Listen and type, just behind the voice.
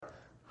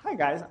Hi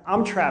guys,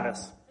 I'm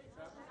Travis.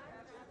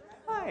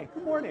 Hi,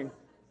 good morning.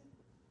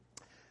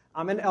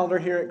 I'm an elder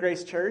here at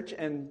Grace Church,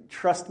 and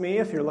trust me,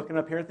 if you're looking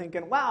up here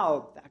thinking,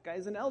 wow, that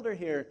guy's an elder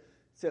here,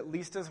 it's at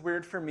least as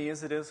weird for me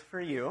as it is for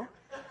you.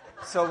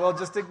 So we'll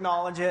just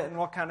acknowledge it and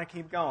we'll kind of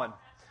keep going.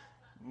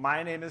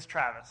 My name is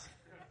Travis.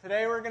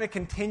 Today we're going to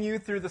continue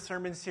through the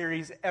sermon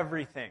series,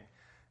 Everything.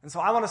 And so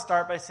I want to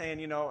start by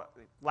saying,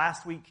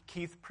 last week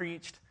Keith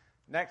preached.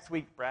 Next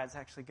week Brad's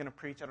actually going to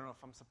preach. I don't know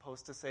if I'm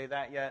supposed to say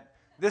that yet.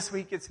 This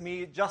week it's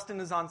me. Justin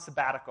is on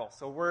sabbatical,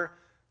 so we're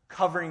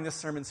covering this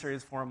sermon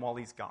series for him while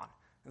he's gone.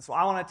 And so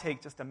I want to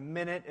take just a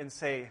minute and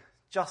say,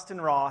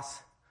 Justin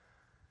Ross,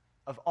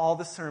 of all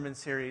the sermon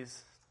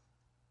series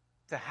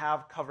to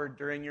have covered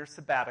during your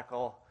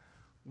sabbatical,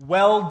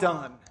 well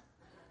done.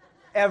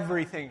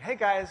 Everything. Hey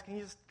guys, can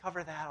you just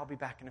cover that? I'll be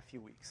back in a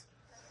few weeks.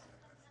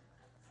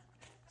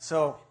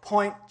 So,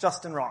 point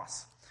Justin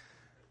Ross.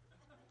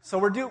 So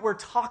we're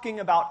talking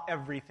about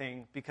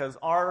everything because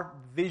our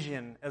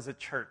vision as a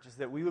church is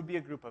that we would be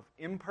a group of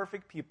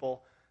imperfect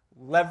people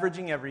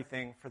leveraging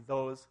everything for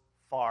those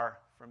far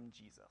from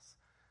Jesus.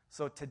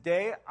 So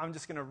today, I'm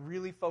just going to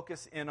really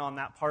focus in on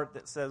that part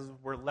that says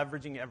we're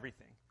leveraging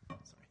everything.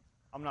 Sorry,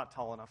 I'm not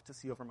tall enough to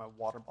see over my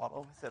water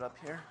bottle. Is it up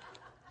here?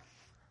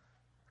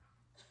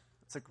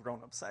 It's a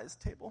grown-up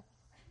sized table.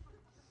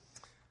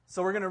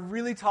 So we're going to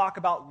really talk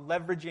about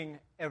leveraging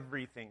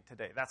everything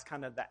today. That's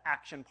kind of the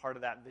action part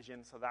of that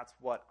vision, so that's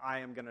what I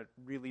am going to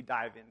really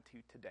dive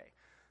into today.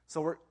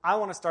 So I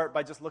want to start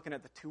by just looking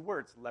at the two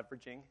words,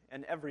 leveraging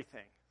and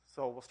everything.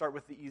 So we'll start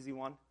with the easy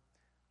one,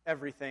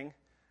 everything.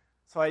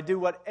 So I do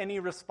what any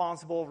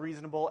responsible,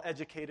 reasonable,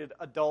 educated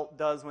adult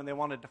does when they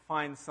want to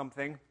define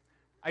something.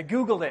 I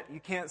Googled it. You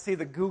can't see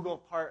the Google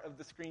part of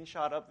the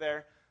screenshot up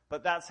there,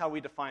 but that's how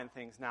we define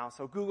things now.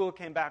 So Google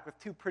came back with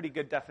two pretty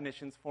good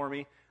definitions for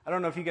me. I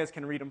don't know if you guys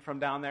can read them from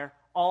down there.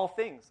 All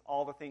things.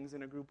 All the things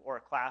in a group or a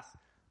class.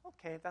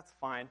 Okay, that's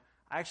fine.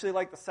 I actually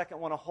like the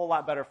second one a whole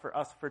lot better for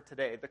us for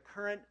today. The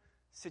current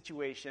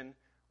situation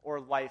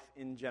or life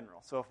in general.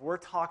 So if we're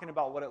talking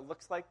about what it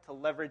looks like to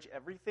leverage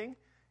everything,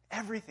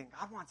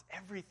 God wants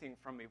everything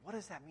from me. What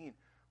does that mean?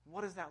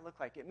 What does that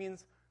look like? It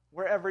means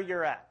wherever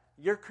you're at,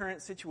 your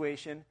current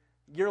situation,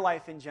 your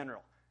life in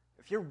general.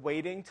 If you're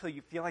waiting till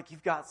you feel like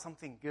you've got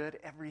something good,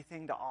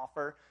 everything to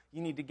offer,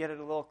 you need to get it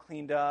a little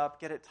cleaned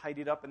up, get it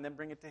tidied up, and then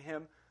bring it to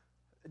Him,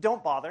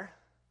 don't bother.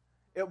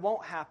 It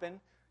won't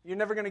happen. You're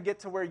never going to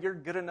get to where you're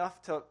good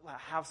enough to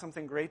have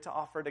something great to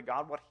offer to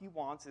God. What He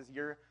wants is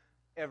your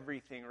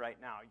everything right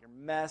now, your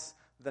mess,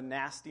 the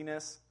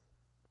nastiness.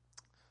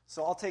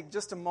 So I'll take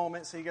just a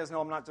moment so you guys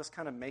know I'm not just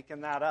kind of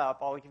making that up.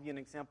 I'll give you an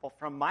example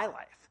from my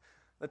life,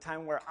 the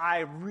time where I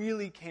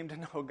really came to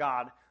know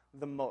God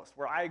the most,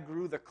 where I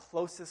grew the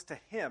closest to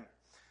Him.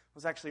 It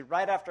was actually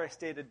right after I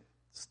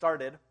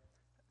started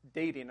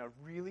dating a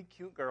really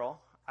cute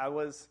girl. I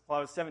was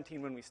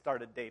 17 when we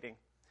started dating.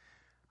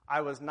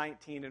 I was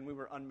 19 and we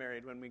were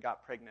unmarried when we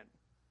got pregnant.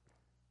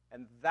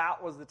 And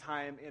that was the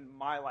time in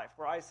my life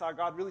where I saw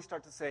God really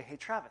start to say, hey,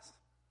 Travis,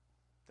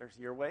 there's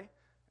your way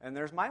and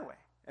there's my way.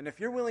 And if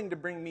you're willing to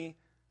bring me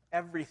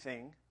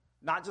everything,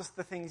 not just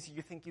the things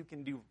you think you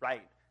can do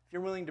right, if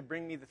you're willing to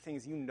bring me the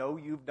things you know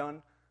you've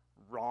done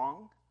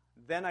wrong,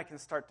 then I can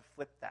start to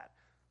flip that.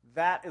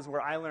 That is where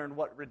I learned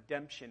what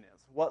redemption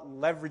is, what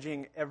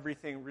leveraging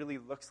everything really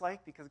looks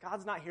like, because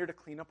God's not here to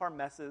clean up our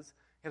messes.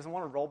 He doesn't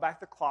want to roll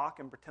back the clock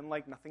and pretend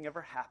like nothing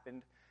ever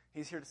happened.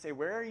 He's here to say,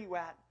 where are you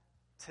at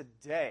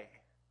today?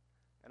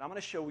 And I'm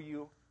going to show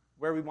you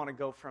where we want to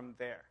go from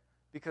there,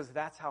 because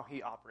that's how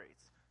He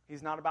operates.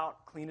 He's not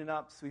about cleaning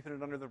up, sweeping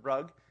it under the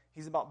rug.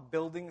 He's about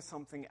building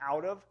something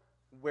out of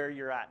where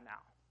you're at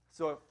now.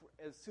 So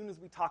as soon as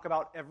we talk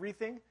about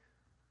everything,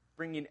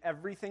 bringing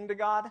everything to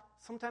God,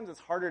 sometimes it's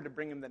harder to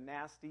bring Him the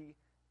nasty,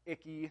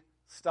 icky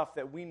stuff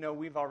that we know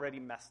we've already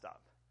messed up.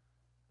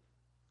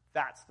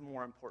 That's the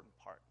more important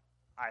part,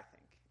 I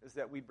think, is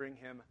that we bring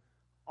Him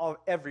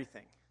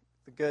everything,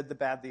 the good, the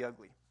bad, the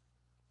ugly.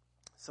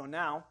 So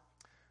now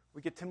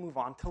we get to move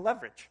on to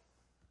leverage.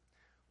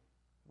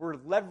 We're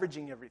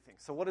leveraging everything.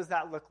 So what does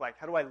that look like?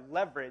 How do I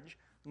leverage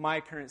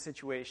my current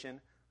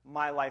situation,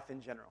 my life in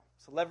general?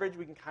 So leverage,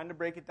 we can kind of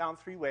break it down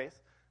three ways.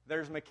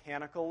 There's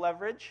mechanical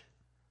leverage.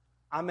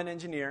 I'm an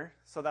engineer,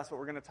 so that's what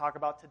we're going to talk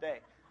about today.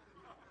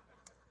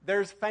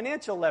 There's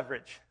financial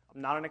leverage.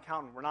 I'm not an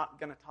accountant. We're not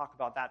going to talk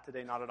about that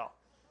today, not at all.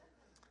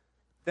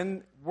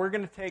 Then we're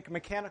going to take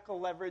mechanical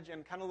leverage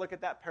and kind of look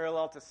at that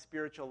parallel to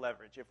spiritual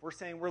leverage. If we're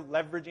saying we're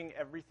leveraging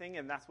everything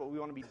and that's what we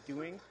want to be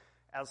doing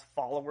as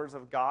followers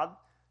of God,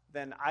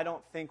 then I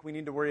don't think we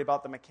need to worry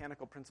about the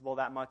mechanical principle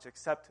that much,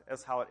 except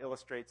as how it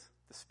illustrates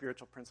the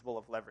spiritual principle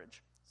of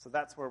leverage. So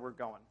that's where we're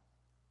going.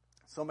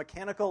 So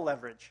mechanical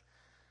leverage.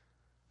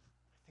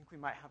 I think we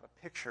might have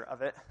a picture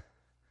of it.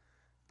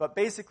 But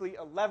basically,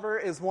 a lever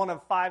is one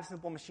of 5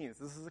 simple machines.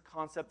 This is a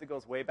concept that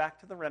goes way back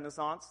to the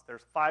Renaissance.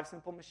 There's 5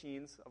 simple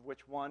machines, of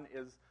which one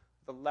is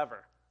the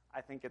lever.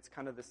 I think it's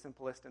kind of the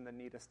simplest and the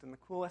neatest and the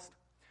coolest.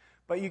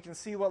 But you can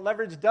see what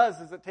leverage does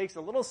is it takes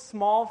a little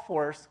small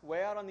force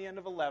way out on the end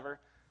of a lever,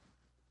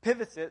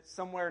 pivots it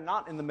somewhere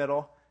not in the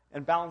middle,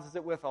 and balances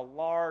it with a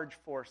large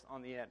force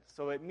on the end.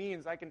 So it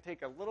means I can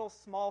take a little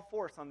small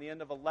force on the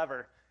end of a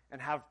lever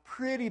and have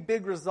pretty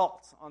big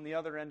results on the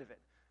other end of it.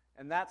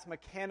 And that's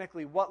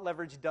mechanically what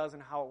leverage does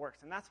and how it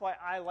works. And that's why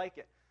I like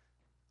it.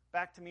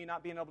 Back to me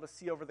not being able to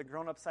see over the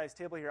grown-up size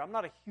table here. I'm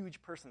not a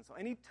huge person. So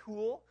any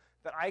tool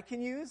that I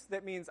can use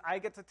that means I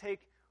get to take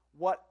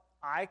what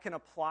I can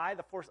apply,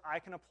 the force I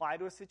can apply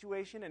to a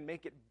situation and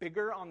make it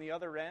bigger on the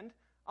other end,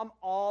 I'm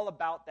all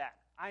about that.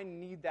 I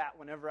need that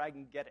whenever I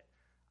can get it.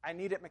 I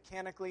need it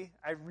mechanically.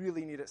 I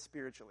really need it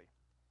spiritually.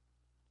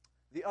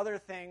 The other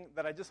thing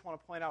that I just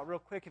want to point out real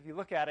quick, if you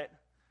look at it,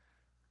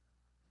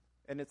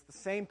 and it's the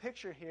same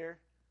picture here,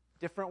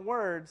 different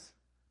words,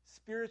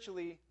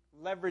 spiritually,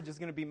 leverage is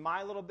going to be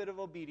my little bit of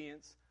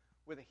obedience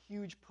with a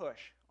huge push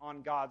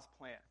on God's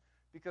plan,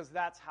 because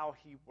that's how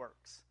he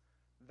works.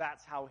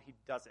 That's how he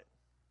does it.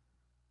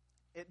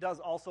 It does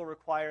also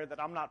require that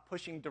I'm not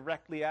pushing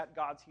directly at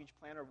God's huge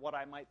plan or what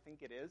I might think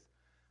it is.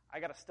 I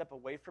got to step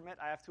away from it.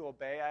 I have to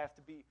obey. I have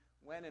to be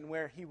when and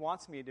where he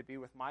wants me to be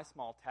with my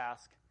small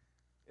task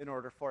in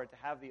order for it to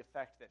have the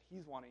effect that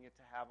he's wanting it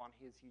to have on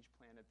his huge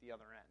plan at the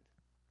other end.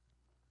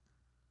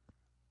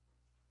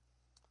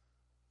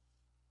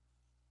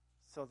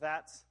 So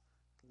that's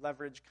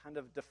leverage kind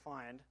of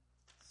defined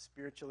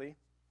spiritually.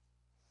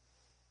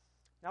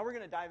 Now we're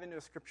going to dive into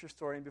a scripture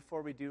story, and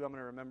before we do, I'm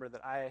going to remember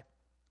that I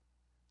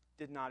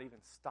did not even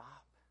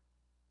stop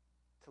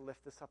to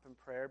lift this up in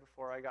prayer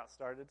before I got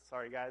started.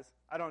 Sorry, guys.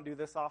 I don't do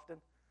this often.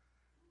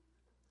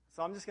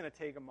 So I'm just going to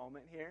take a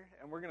moment here,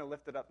 and we're going to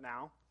lift it up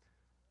now,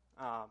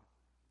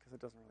 because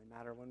it doesn't really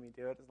matter when we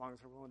do it, as long as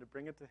we're willing to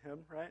bring it to him,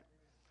 right?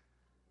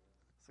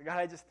 So God,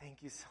 I just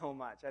thank you so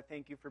much. I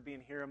thank you for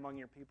being here among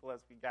your people as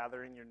we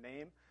gather in your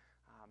name.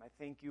 I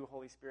thank you,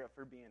 Holy Spirit,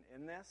 for being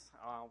in this.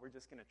 We're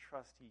just going to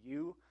trust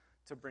you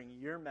to bring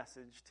your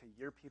message to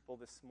your people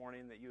this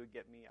morning, that you would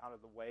get me out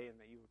of the way and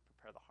that you would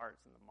prepare the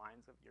hearts and the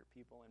minds of your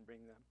people and bring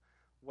them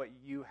what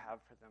you have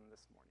for them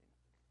this morning.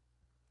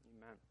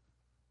 Amen.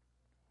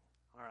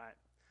 All right.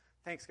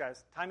 Thanks,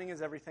 guys. Timing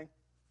is everything.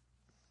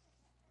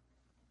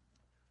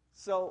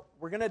 So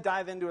we're going to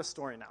dive into a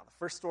story now. The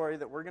first story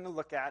that we're going to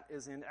look at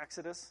is in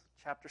Exodus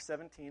chapter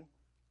 17.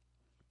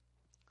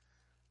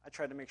 I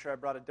tried to make sure I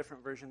brought a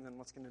different version than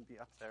what's going to be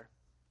up there.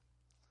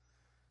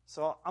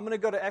 So I'm going to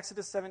go to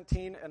Exodus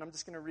 17, and I'm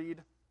just going to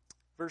read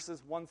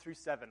verses 1 through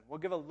 7. We'll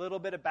give a little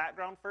bit of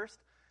background first.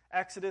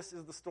 Exodus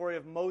is the story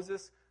of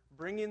Moses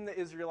bringing the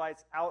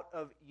Israelites out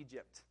of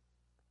Egypt.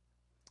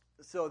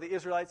 So the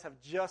Israelites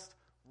have just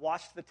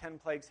watched the 10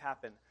 plagues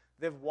happen.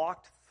 They've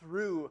walked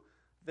through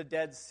the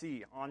Dead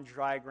Sea on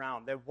dry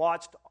ground. They've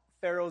watched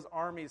Pharaoh's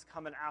armies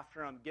coming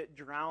after them get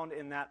drowned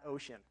in that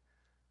ocean.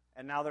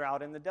 And now they're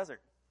out in the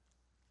desert.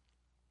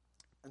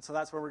 And so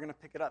that's where we're going to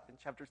pick it up in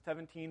chapter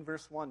 17,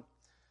 verse 1.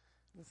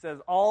 It says,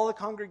 all the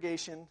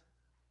congregation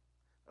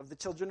of the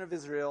children of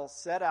Israel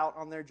set out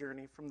on their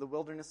journey from the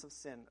wilderness of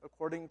Sin,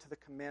 according to the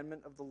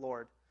commandment of the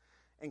Lord,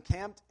 and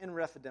camped in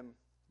Rephidim,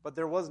 but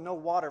there was no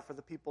water for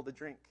the people to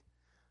drink.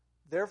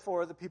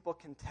 Therefore the people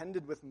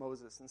contended with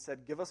Moses and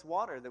said, give us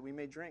water that we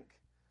may drink.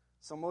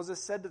 So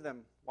Moses said to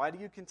them, why do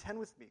you contend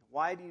with me?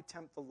 Why do you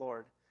tempt the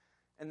Lord?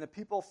 And the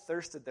people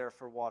thirsted there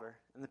for water.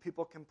 And the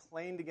people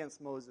complained against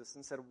Moses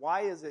and said,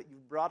 why is it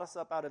you've brought us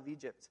up out of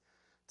Egypt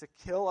to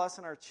kill us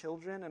and our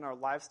children and our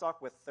livestock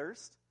with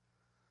thirst?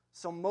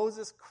 So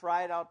Moses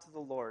cried out to the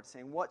Lord,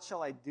 saying, what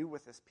shall I do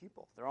with this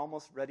people? They're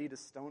almost ready to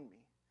stone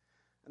me.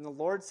 And the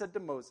Lord said to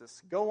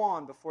Moses, go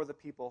on before the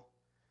people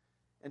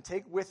and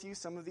take with you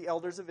some of the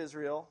elders of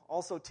Israel.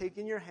 Also take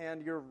in your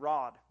hand your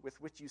rod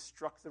with which you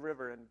struck the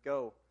river, and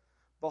go.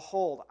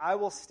 Behold, I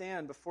will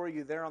stand before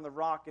you there on the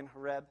rock in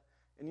Horeb,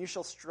 and you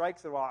shall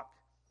strike the rock,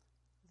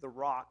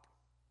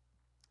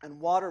 and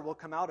water will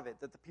come out of it,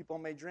 that the people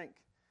may drink.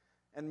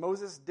 And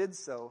Moses did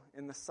so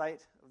in the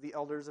sight of the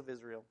elders of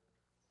Israel.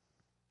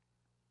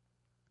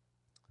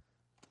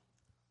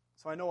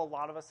 So I know a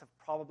lot of us have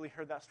probably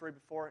heard that story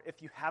before.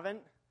 If you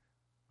haven't,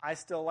 I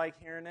still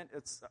like hearing it.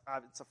 It's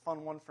a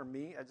fun one for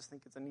me. I just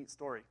think it's a neat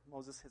story.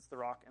 Moses hits the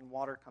rock and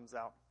water comes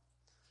out.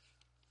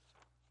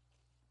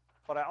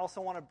 But I also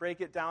want to break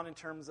it down in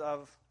terms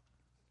of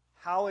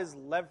how is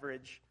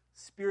leverage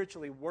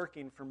spiritually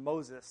working for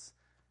Moses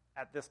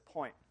at this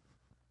point.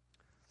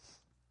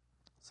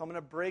 So I'm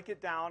going to break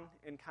it down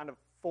in kind of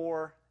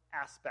 4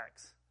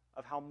 aspects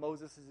of how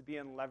Moses is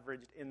being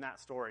leveraged in that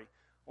story.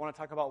 I want to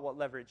talk about what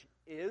leverage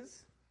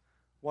is,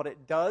 what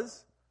it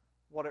does,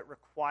 what it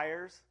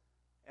requires,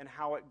 and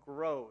how it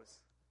grows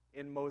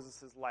in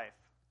Moses' life.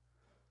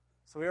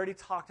 So we already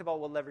talked about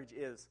what leverage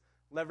is.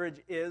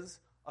 Leverage is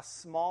a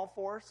small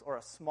force or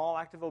a small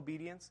act of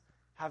obedience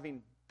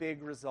having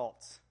big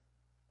results.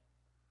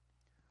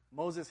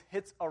 Moses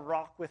hits a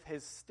rock with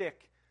his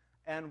stick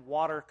and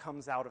water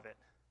comes out of it.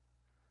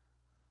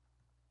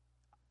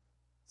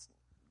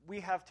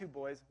 We have 2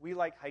 boys. We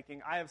like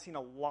hiking. I have seen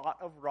a lot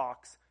of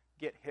rocks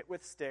get hit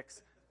with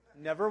sticks.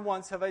 Never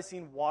once have I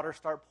seen water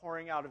start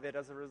pouring out of it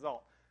as a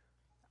result.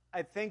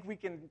 I think we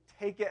can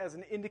take it as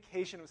an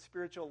indication of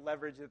spiritual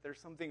leverage that there's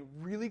something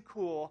really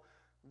cool,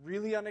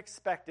 really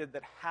unexpected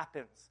that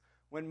happens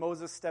when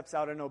Moses steps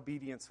out in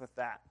obedience with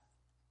that.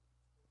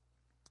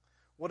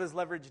 What does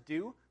leverage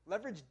do?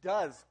 Leverage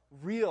does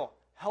real,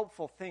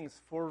 helpful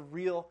things for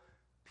real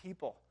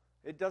people.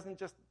 It doesn't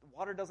just,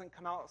 water doesn't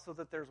come out so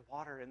that there's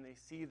water and they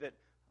see that,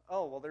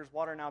 oh, well, there's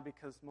water now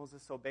because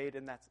Moses obeyed,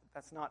 and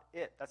that's not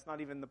it. That's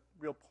not even the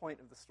real point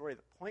of the story.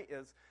 The point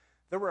is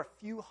there were a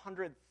few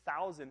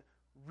 100,000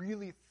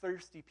 really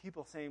thirsty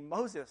people saying,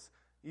 Moses,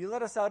 you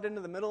let us out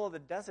into the middle of the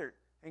desert,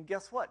 and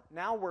guess what?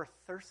 Now we're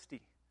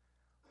thirsty.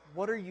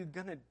 What are you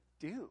going to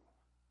do?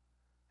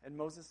 And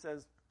Moses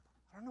says,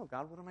 I don't know,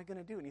 God, what am I going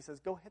to do? And he says,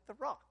 go hit the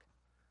rock.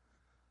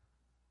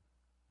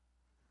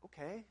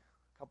 Okay,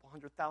 a couple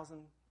 100,000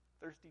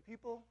 thirsty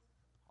people.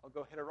 I'll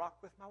go hit a rock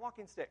with my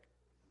walking stick.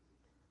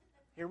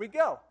 Here we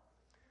go.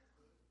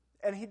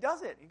 And he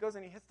does it. He goes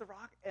and he hits the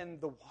rock, and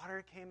the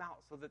water came out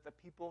so that the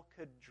people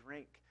could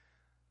drink.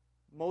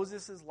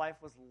 Moses' life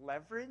was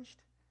leveraged,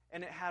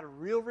 and it had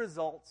real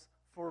results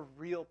for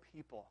real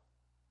people.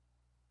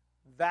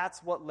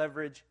 That's what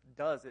leverage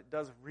does. It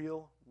does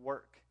real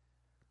work.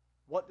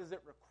 What does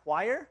it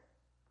require?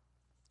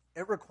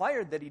 It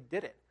required that he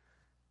did it.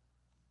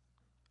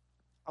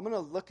 I'm going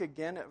to look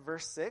again at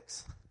verse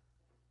 6.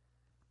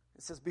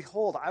 It says,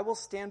 Behold, I will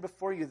stand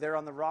before you there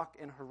on the rock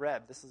in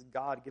Horeb. This is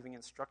God giving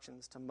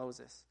instructions to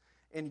Moses.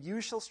 And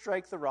you shall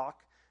strike the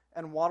rock,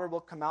 and water will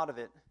come out of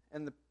it,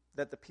 and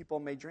that the people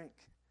may drink.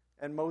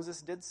 And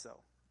Moses did so.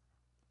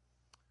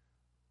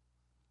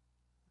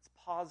 Let's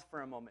pause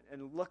for a moment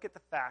and look at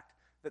the fact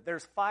that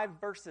there's 5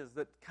 verses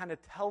that kind of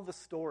tell the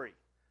story.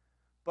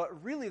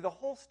 But really, the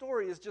whole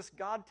story is just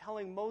God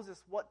telling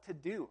Moses what to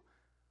do.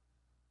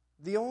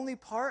 The only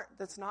part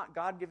that's not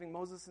God giving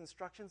Moses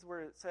instructions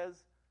where it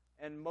says,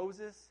 and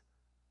Moses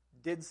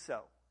did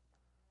so.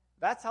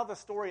 That's how the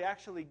story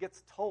actually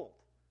gets told.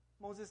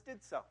 Moses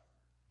did so.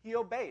 He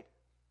obeyed.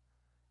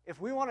 If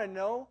we want to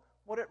know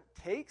what it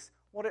takes,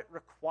 what it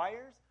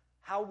requires,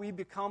 how we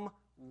become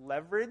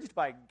leveraged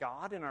by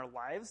God in our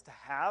lives to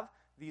have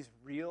these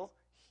real,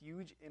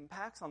 huge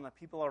impacts on the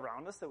people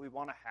around us that we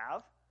want to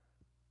have,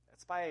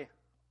 it's by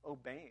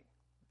obeying.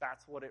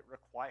 That's what it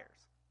requires.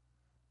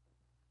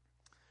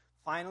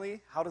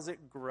 Finally, how does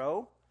it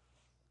grow?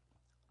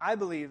 I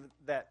believe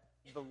that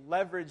the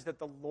leverage that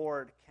the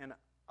Lord can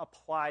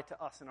apply to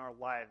us in our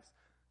lives,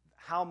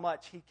 how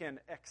much he can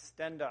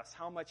extend us,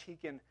 how much he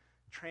can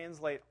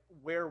translate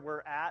where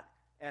we're at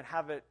and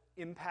have it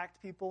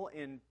impact people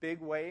in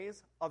big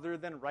ways other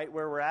than right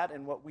where we're at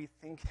and what we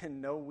think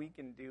and know we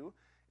can do,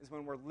 is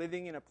when we're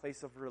living in a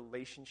place of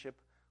relationship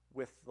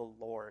with the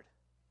Lord.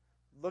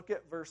 Look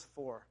at verse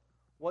 4.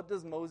 What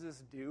does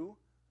Moses do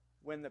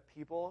when the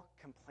people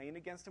complain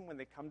against him, when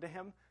they come to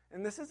him?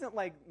 And this isn't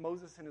like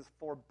Moses and his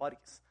 4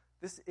 buddies.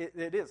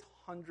 It is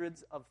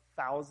hundreds of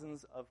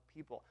thousands of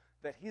people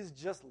that he's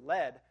just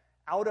led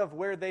out of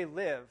where they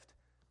lived,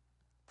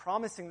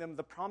 promising them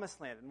the promised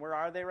land. And where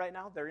are they right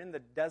now? They're in the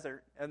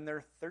desert, and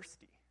they're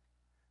thirsty.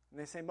 And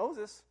they say,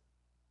 Moses,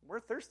 we're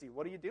thirsty.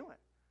 What are you doing?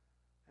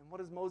 And what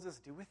does Moses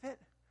do with it?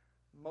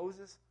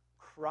 Moses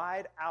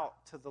cried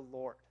out to the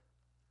Lord.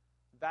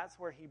 That's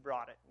where he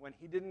brought it. When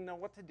he didn't know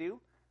what to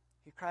do,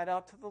 he cried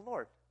out to the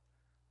Lord.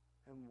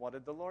 And what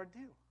did the Lord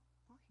do?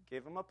 Well, he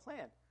gave him a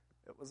plan.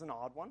 It was an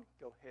odd one.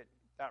 Go hit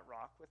that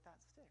rock with that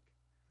stick.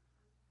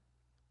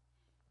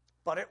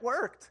 But it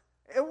worked.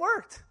 It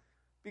worked.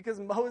 Because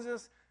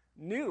Moses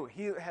knew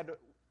he had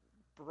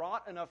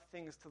brought enough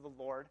things to the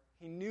Lord.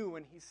 He knew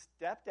when he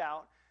stepped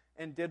out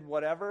and did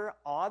whatever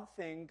odd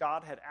thing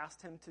God had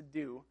asked him to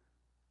do,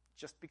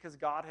 just because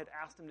God had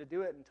asked him to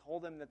do it and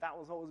told him that that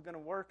was what was going to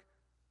work,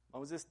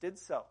 Moses did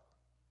so.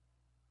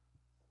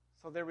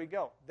 So there we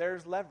go.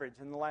 There's leverage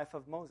in the life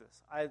of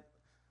Moses.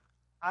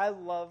 I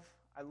love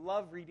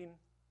reading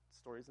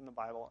stories in the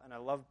Bible, and I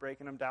love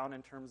breaking them down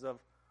in terms of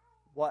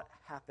what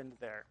happened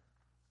there.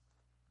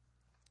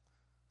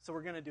 So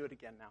we're going to do it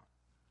again now.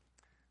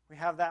 We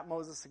have that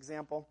Moses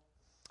example.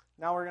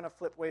 Now we're going to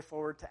flip way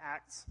forward to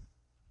Acts.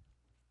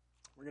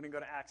 We're going to go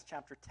to Acts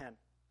chapter 10. And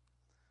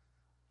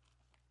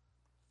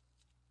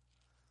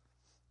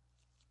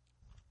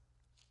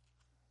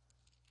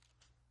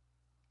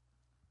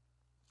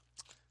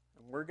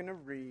we're going to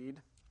read,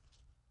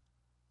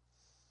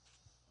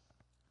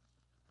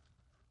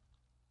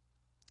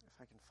 if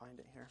I can find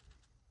it here.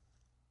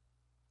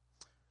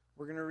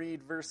 We're going to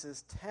read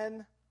verses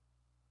 10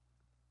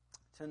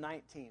 to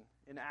 19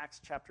 in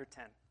Acts chapter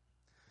 10.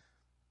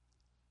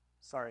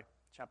 Sorry,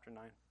 chapter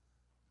 9.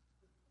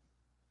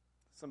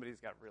 Somebody's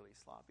got really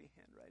sloppy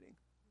handwriting.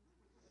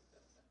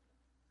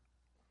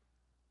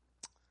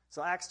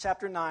 So Acts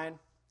chapter 9,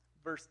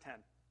 verse 10.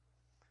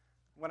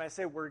 When I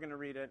say we're going to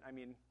read it, I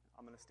mean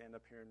I'm going to stand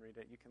up here and read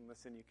it. You can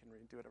listen, you can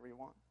read, do whatever you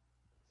want.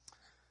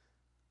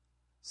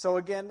 So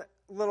again,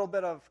 a little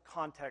bit of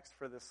context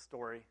for this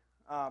story.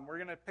 We're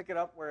going to pick it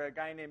up where a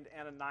guy named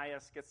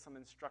Ananias gets some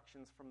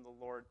instructions from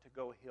the Lord to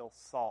go heal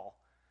Saul.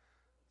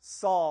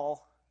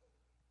 Saul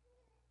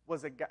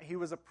he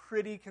was a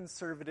pretty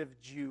conservative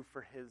Jew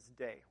for his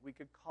day. We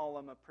could call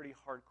him a pretty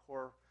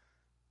hardcore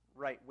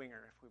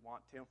right-winger if we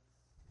want to.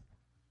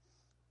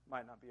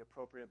 Might not be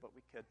appropriate, but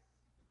we could.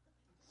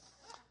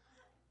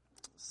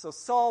 So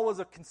Saul was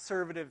a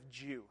conservative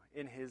Jew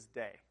in his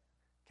day,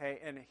 okay?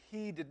 And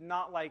he did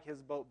not like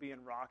his boat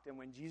being rocked. And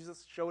when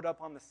Jesus showed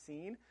up on the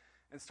scene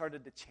and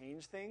started to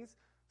change things,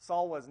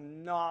 Saul was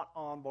not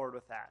on board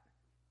with that.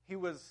 He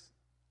was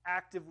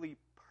actively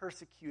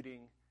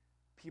persecuting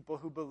people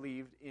who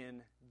believed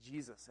in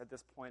Jesus at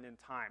this point in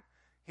time.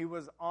 He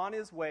was on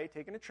his way,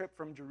 taking a trip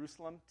from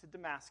Jerusalem to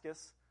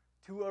Damascus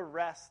to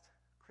arrest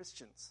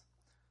Christians.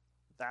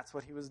 That's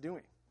what he was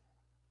doing.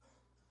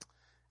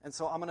 And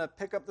so I'm going to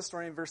pick up the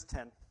story in verse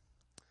 10.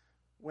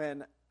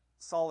 When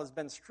Saul has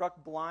been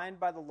struck blind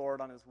by the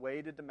Lord on his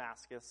way to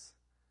Damascus,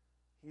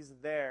 he's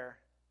there.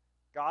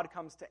 God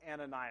comes to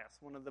Ananias,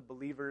 one of the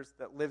believers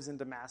that lives in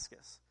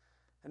Damascus.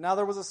 And now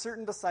there was a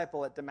certain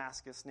disciple at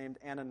Damascus named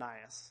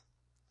Ananias.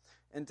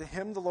 And to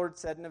him the Lord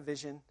said in a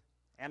vision,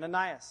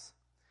 Ananias.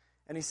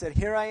 And he said,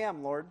 Here I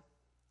am, Lord.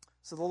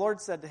 So the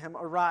Lord said to him,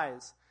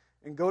 Arise,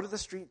 and go to the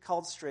street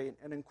called Straight,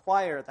 and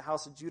inquire at the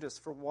house of Judas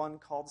for one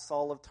called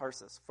Saul of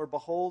Tarsus. For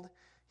behold,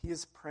 he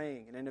is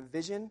praying, and in a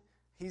vision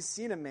he's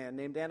seen a man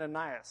named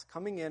Ananias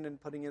coming in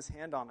and putting his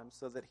hand on him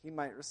so that he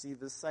might receive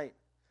his sight.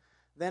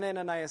 Then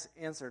Ananias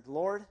answered,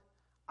 Lord,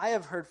 I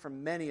have heard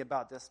from many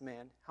about this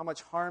man, how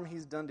much harm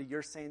he's done to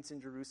your saints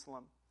in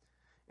Jerusalem.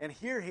 And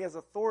here he has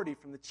authority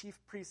from the chief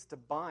priests to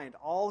bind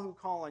all who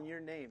call on your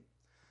name.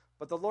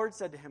 But the Lord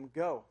said to him,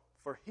 Go,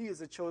 for he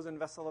is a chosen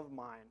vessel of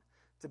mine,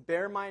 to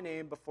bear my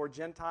name before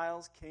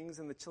Gentiles, kings,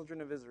 and the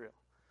children of Israel.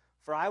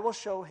 For I will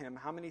show him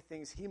how many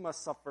things he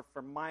must suffer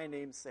for my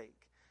name's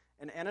sake.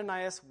 And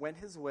Ananias went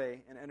his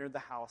way and entered the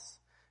house.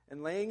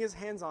 And laying his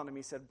hands on him,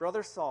 he said,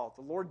 Brother Saul,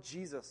 the Lord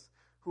Jesus,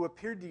 who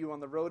appeared to you on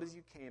the road as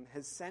you came,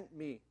 has sent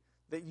me,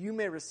 that you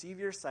may receive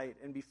your sight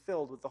and be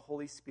filled with the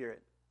Holy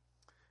Spirit.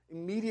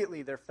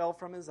 Immediately there fell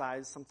from his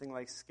eyes something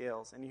like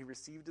scales, and he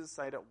received his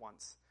sight at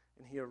once,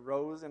 and he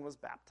arose and was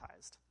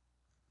baptized.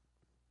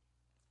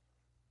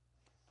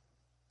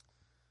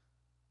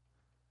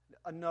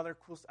 Another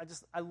cool,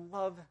 I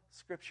love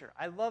Scripture.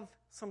 I love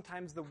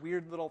sometimes the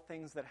weird little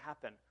things that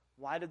happen.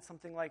 Why did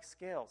something like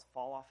scales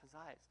fall off his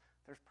eyes?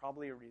 There's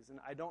probably a reason.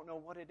 I don't know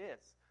what it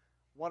is.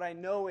 What I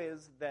know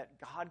is that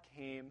God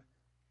came,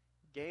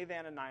 gave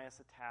Ananias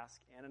a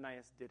task,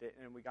 Ananias did it,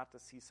 and we got to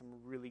see some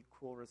really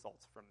cool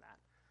results from that.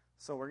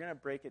 So we're going to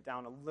break it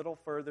down a little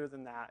further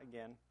than that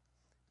again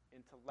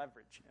into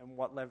leverage and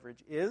what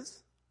leverage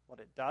is, what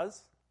it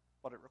does,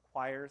 what it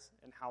requires,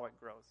 and how it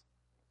grows.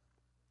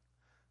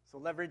 So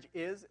leverage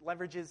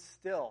is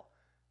still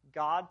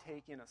God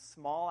taking a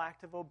small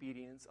act of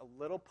obedience,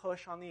 a little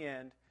push on the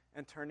end,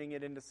 and turning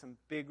it into some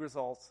big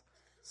results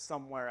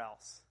somewhere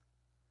else.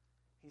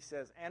 He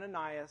says,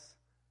 Ananias,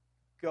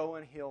 go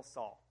and heal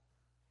Saul.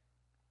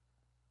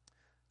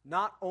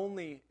 Not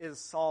only is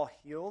Saul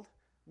healed,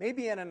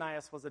 maybe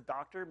Ananias was a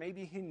doctor,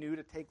 maybe he knew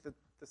to take the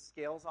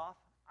scales off.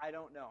 I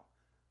don't know.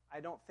 I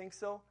don't think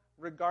so.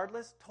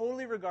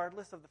 Totally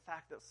regardless of the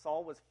fact that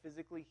Saul was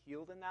physically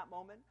healed in that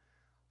moment,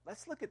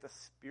 let's look at the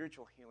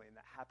spiritual healing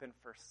that happened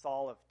for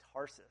Saul of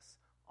Tarsus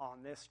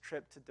on this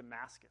trip to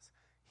Damascus.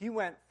 He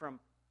went from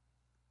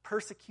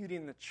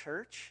persecuting the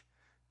church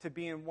to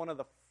being one of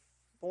the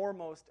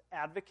foremost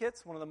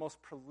advocates, one of the most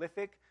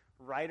prolific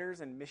writers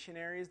and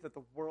missionaries that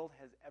the world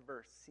has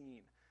ever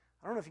seen.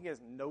 I don't know if you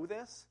guys know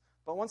this,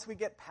 but once we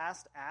get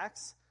past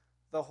Acts,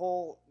 the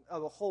whole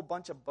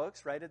bunch of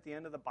books right at the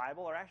end of the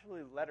Bible are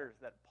actually letters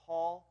that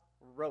Paul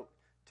wrote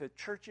to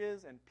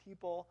churches and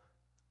people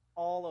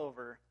all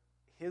over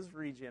his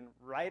region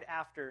right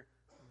after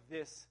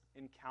this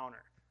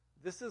encounter.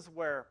 This is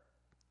where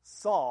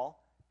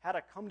Saul had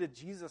a come to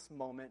Jesus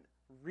moment,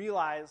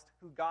 realized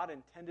who God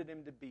intended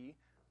him to be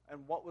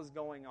and what was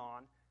going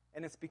on,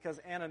 and it's because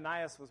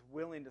Ananias was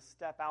willing to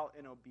step out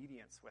in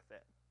obedience with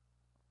it.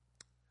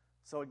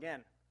 So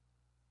again,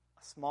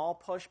 a small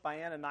push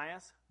by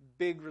Ananias,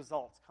 big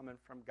results coming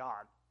from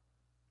God.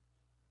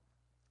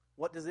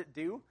 What does it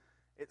do?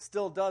 It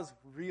still does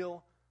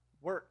real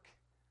work.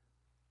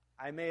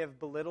 I may have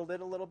belittled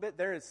it a little bit.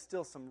 There is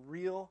still some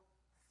real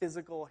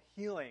physical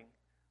healing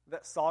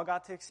that Saul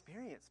got to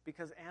experience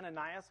because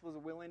Ananias was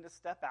willing to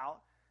step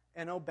out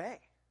and obey.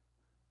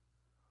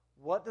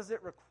 What does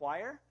it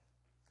require?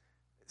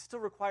 It still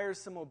requires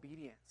some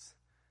obedience.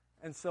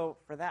 And so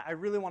for that, I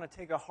really want to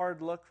take a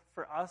hard look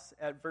for us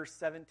at verse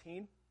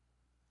 17.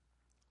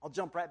 I'll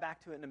jump right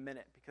back to it in a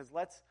minute because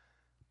let's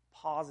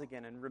pause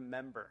again and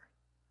remember.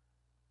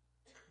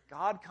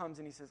 God comes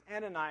and he says,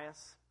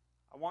 Ananias,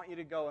 I want you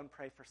to go and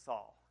pray for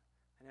Saul.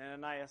 And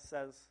Ananias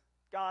says,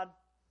 God,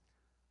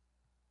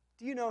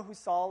 do you know who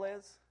Saul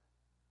is?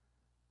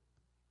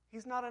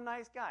 He's not a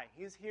nice guy.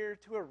 He's here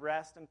to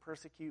arrest and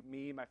persecute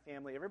me, my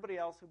family, everybody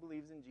else who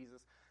believes in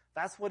Jesus.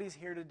 That's what he's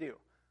here to do.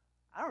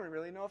 I don't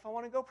really know if I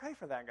want to go pray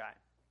for that guy.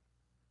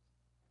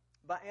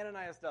 But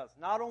Ananias does.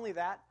 Not only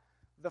that,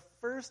 the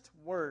first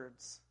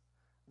words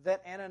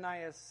that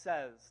Ananias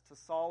says to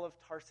Saul of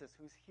Tarsus,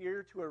 who's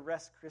here to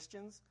arrest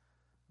Christians,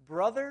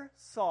 "Brother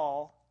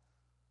Saul,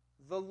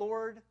 the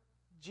Lord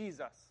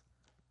Jesus."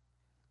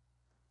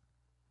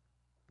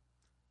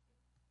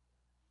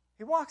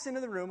 He walks into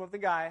the room of the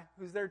guy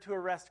who's there to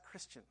arrest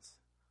Christians.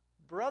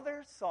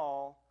 "Brother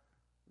Saul,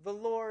 the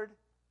Lord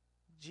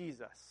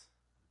Jesus,"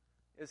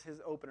 is his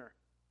opener.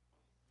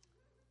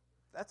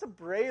 That's a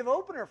brave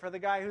opener for the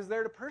guy who's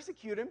there to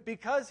persecute him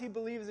because he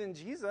believes in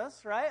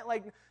Jesus, right?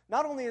 Like,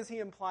 not only is he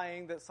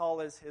implying that Saul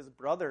is his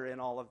brother in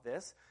all of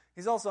this,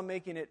 he's also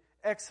making it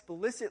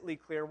explicitly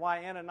clear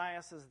why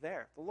Ananias is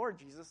there. "The Lord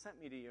Jesus sent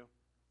me to you.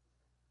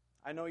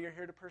 I know you're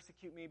here to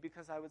persecute me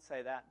because I would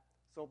say that.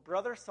 So,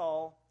 Brother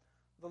Saul,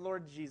 the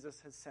Lord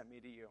Jesus has sent me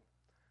to you."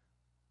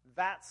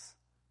 That's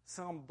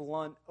some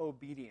blunt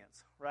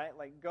obedience, right?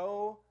 Like,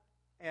 go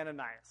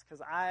Ananias,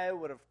 because I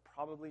would have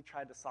probably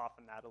tried to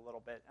soften that a little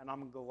bit, and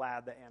I'm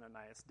glad that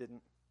Ananias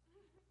didn't.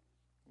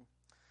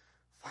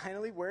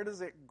 Finally, where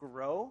does it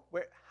grow?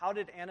 How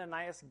did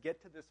Ananias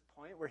get to this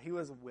point where he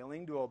was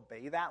willing to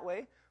obey that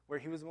way, where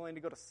he was willing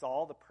to go to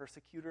Saul, the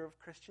persecutor of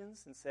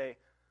Christians, and say,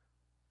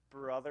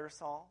 "Brother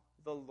Saul,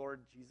 the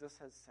Lord Jesus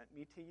has sent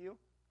me to you"?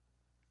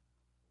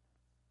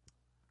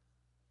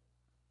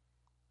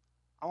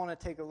 I want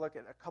to take a look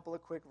at a couple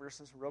of quick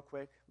verses real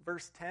quick.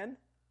 Verse 10,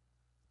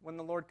 when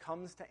the Lord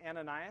comes to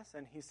Ananias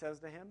and he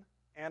says to him,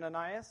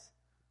 "Ananias,"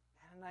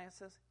 Ananias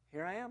says,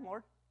 "Here I am,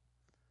 Lord.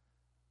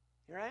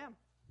 Here I am."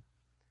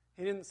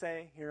 He didn't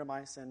say, "Here am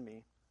I, send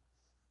me."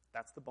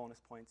 That's the bonus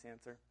points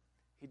answer.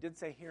 He did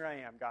say, "Here I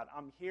am, God.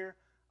 I'm here.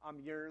 I'm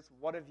yours.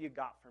 What have you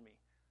got for me?"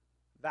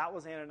 That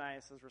was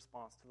Ananias'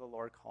 response to the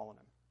Lord calling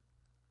him.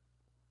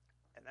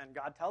 And then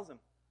God tells him,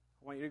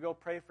 "I want you to go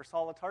pray for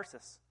Saul of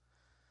Tarsus."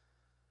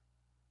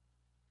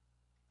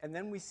 And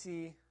then we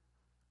see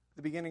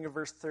the beginning of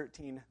verse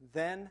 13,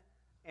 "Then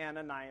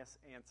Ananias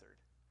answered."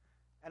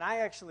 And I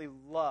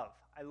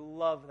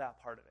love that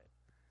part of it.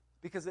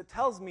 Because it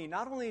tells me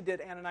not only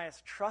did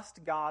Ananias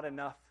trust God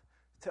enough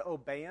to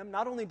obey him,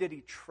 not only did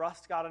he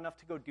trust God enough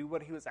to go do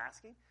what he was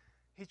asking,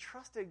 he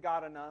trusted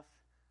God enough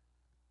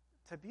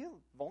to be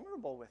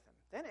vulnerable with him.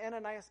 Then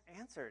Ananias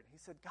answered. He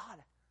said,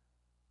 "God,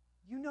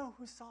 you know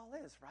who Saul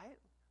is, right?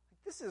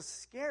 Like, this is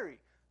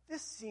scary.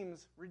 This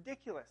seems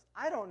ridiculous.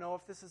 I don't know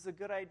if this is a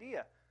good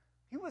idea."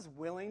 He was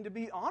willing to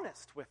be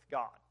honest with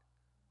God.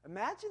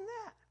 Imagine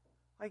that.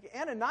 Like,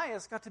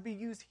 Ananias got to be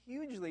used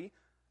hugely.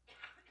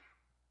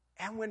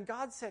 And when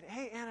God said,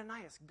 "Hey,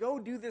 Ananias, go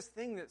do this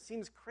thing that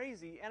seems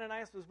crazy,"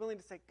 Ananias was willing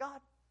to say, "God,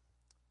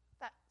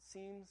 that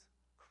seems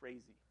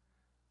crazy.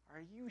 Are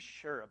you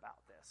sure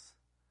about this?"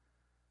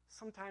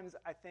 Sometimes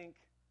I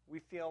think we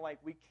feel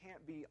like we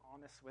can't be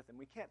honest with him.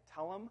 We can't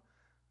tell him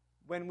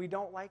when we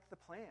don't like the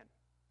plan.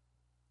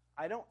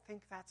 I don't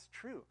think that's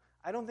true.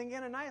 I don't think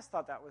Ananias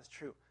thought that was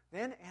true.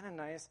 Then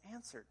Ananias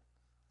answered,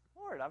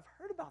 "Lord, I've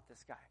heard about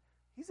this guy.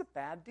 He's a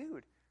bad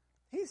dude.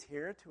 He's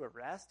here to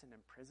arrest and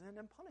imprison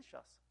and punish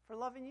us for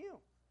loving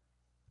you."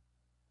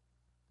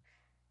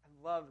 I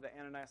love that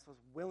Ananias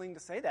was willing to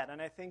say that,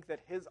 and I think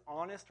that his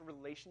honest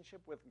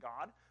relationship with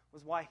God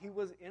was why he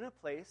was in a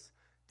place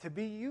to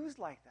be used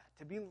like that,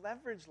 to be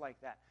leveraged like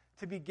that,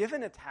 to be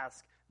given a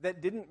task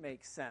that didn't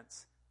make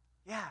sense.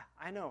 "Yeah,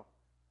 I know.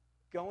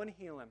 Go and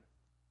heal him,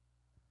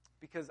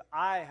 because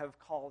I have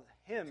called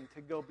him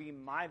to go be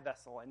my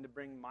vessel and to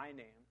bring my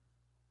name."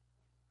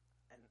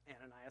 And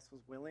Ananias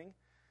was willing,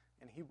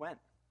 and he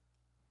went.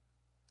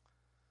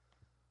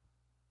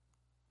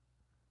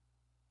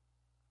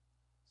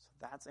 So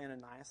that's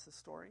Ananias'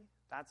 story.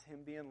 That's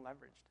him being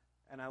leveraged,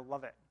 and I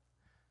love it.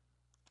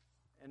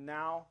 And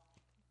now,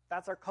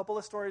 that's our couple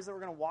of stories that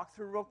we're going to walk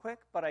through real quick,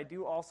 but I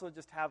do also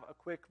just have a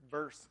quick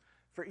verse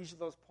for each of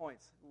those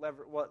points.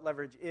 What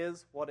leverage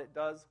is, what it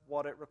does,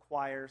 what it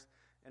requires,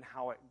 and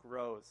how it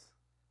grows.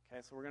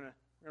 Okay, so we're going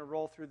to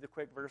roll through the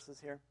quick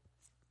verses here.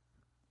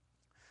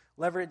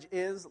 Leverage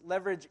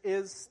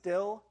is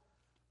still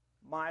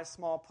my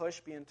small push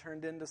being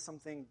turned into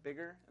something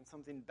bigger and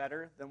something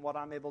better than what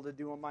I'm able to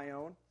do on my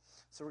own.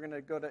 So we're going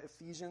to go to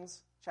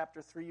Ephesians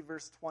chapter 3,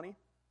 verse 20.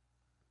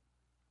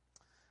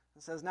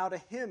 It says, "Now to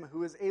him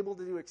who is able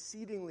to do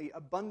exceedingly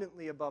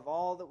abundantly above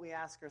all that we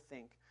ask or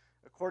think,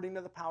 according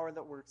to the power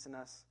that works in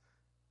us,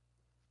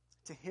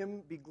 to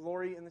him be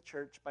glory in the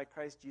church by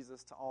Christ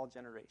Jesus to all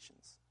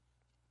generations."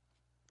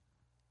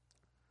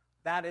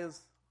 That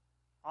is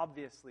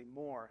obviously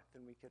more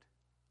than we could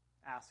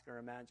ask or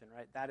imagine,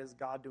 right? That is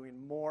God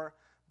doing more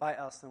by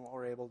us than what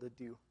we're able to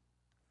do.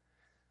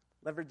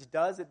 Leverage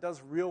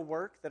does real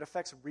work that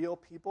affects real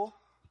people.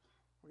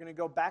 We're going to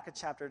go back a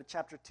chapter to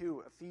chapter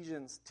 2,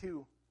 Ephesians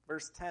 2,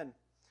 verse 10.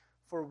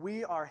 "For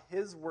we are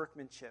his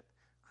workmanship,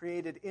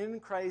 created in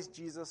Christ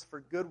Jesus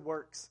for good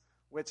works,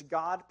 which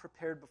God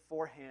prepared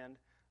beforehand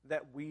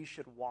that we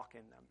should walk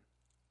in them."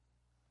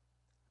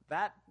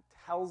 That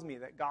tells me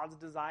that God's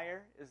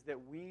desire is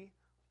that we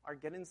are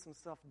getting some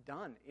stuff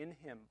done in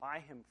him, by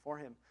him, for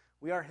him.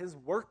 We are his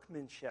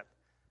workmanship,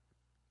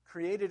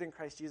 created in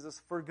Christ Jesus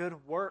for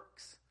good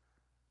works,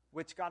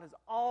 which God has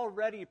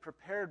already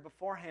prepared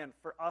beforehand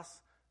for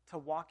us to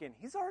walk in.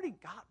 He's already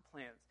got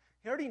plans.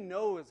 He already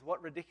knows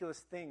what ridiculous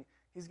thing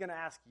he's going to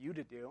ask you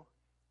to do.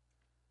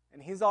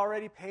 And he's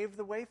already paved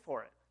the way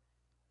for it.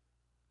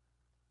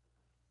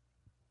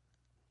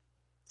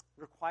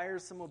 It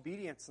requires some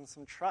obedience and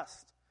some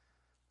trust.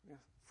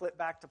 Flip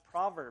back to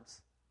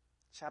Proverbs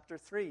chapter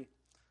 3,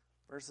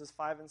 verses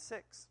 5 and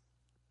 6.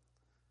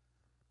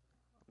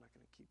 I'm not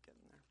going to keep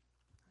getting there.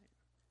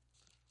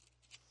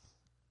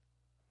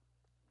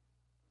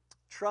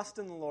 Trust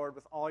in the Lord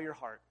with all your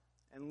heart,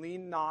 and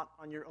lean not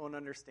on your own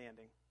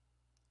understanding.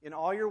 In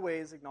all your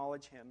ways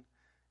acknowledge him,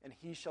 and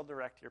he shall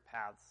direct your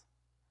paths.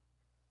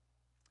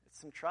 It's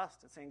some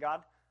trust. It's saying,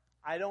 God,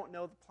 I don't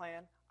know the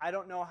plan. I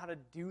don't know how to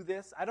do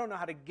this. I don't know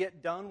how to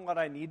get done what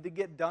I need to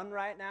get done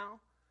right now,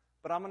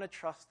 but I'm going to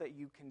trust that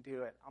you can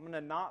do it. I'm going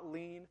to not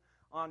lean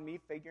on me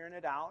figuring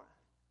it out,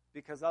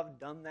 because I've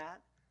done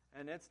that,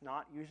 and it's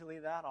not usually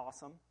that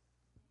awesome.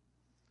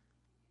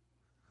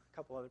 A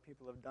couple other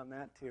people have done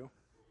that too.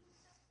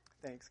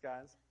 Thanks,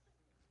 guys.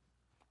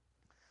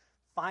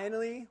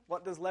 Finally,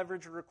 what does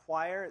leverage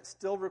require? It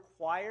still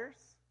requires.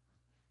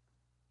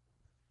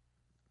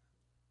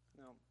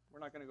 No, we're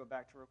not going to go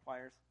back to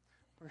requires.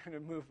 We're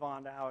going to move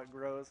on to how it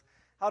grows.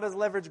 How does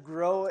leverage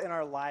grow in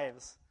our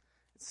lives?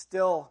 It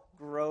still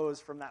grows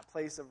from that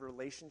place of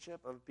relationship,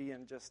 of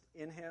being just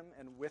in him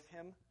and with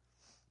him.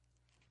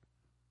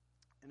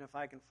 And if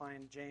I can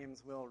find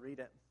James, we'll read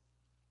it.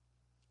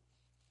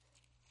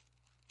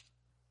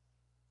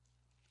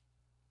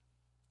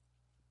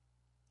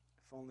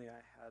 If only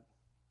I had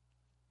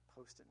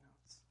Post-it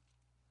notes.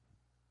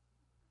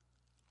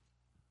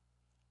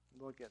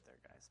 We'll get there,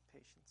 guys.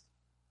 Patience.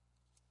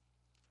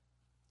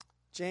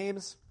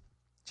 James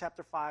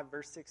chapter 5,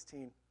 verse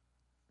 16.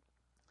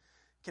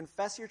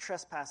 Confess your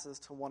trespasses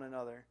to one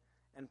another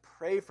and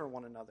pray for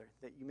one another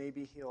that you may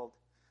be healed.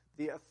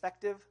 The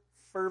effective,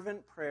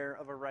 fervent prayer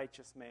of a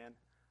righteous man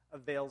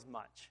avails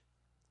much.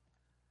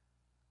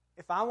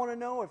 If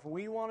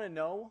we want to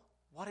know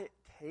what it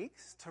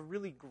takes to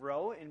really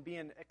grow in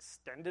being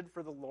extended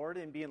for the Lord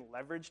and being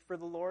leveraged for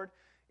the Lord,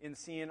 in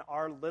seeing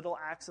our little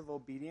acts of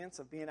obedience,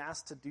 of being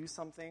asked to do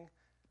something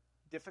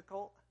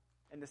difficult,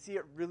 and to see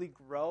it really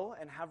grow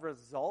and have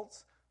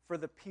results for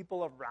the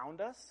people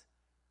around us,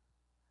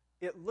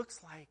 it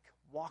looks like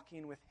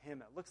walking with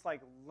him. It looks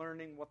like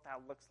learning what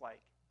that looks like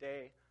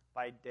day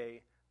by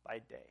day by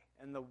day.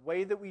 And the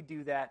way that we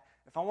do that,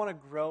 if I want to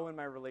grow in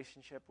my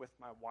relationship with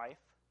my wife,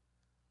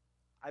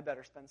 I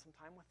better spend some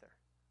time with her.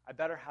 I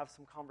better have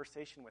some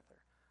conversation with her.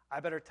 I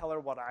better tell her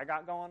what I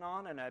got going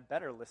on, and I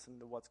better listen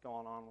to what's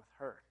going on with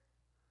her.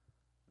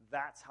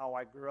 That's how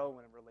I grow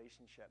in a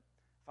relationship.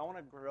 If I want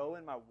to grow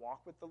in my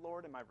walk with the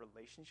Lord, in my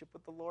relationship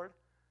with the Lord,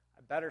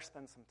 I better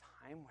spend some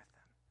time with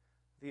him.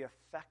 The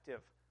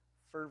effective,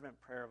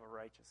 fervent prayer of a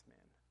righteous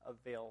man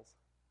avails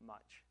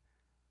much.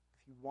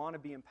 If you want to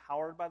be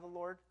empowered by the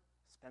Lord,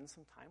 spend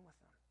some time with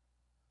him.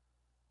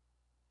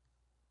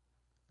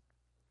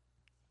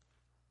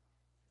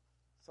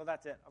 So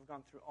that's it. I've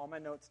gone through all my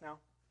notes now.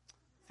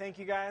 Thank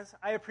you, guys.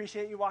 I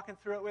appreciate you walking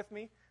through it with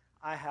me.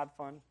 I had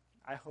fun.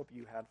 I hope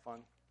you had fun.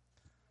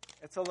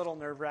 It's a little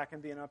nerve-wracking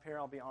being up here,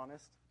 I'll be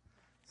honest.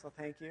 So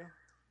thank you.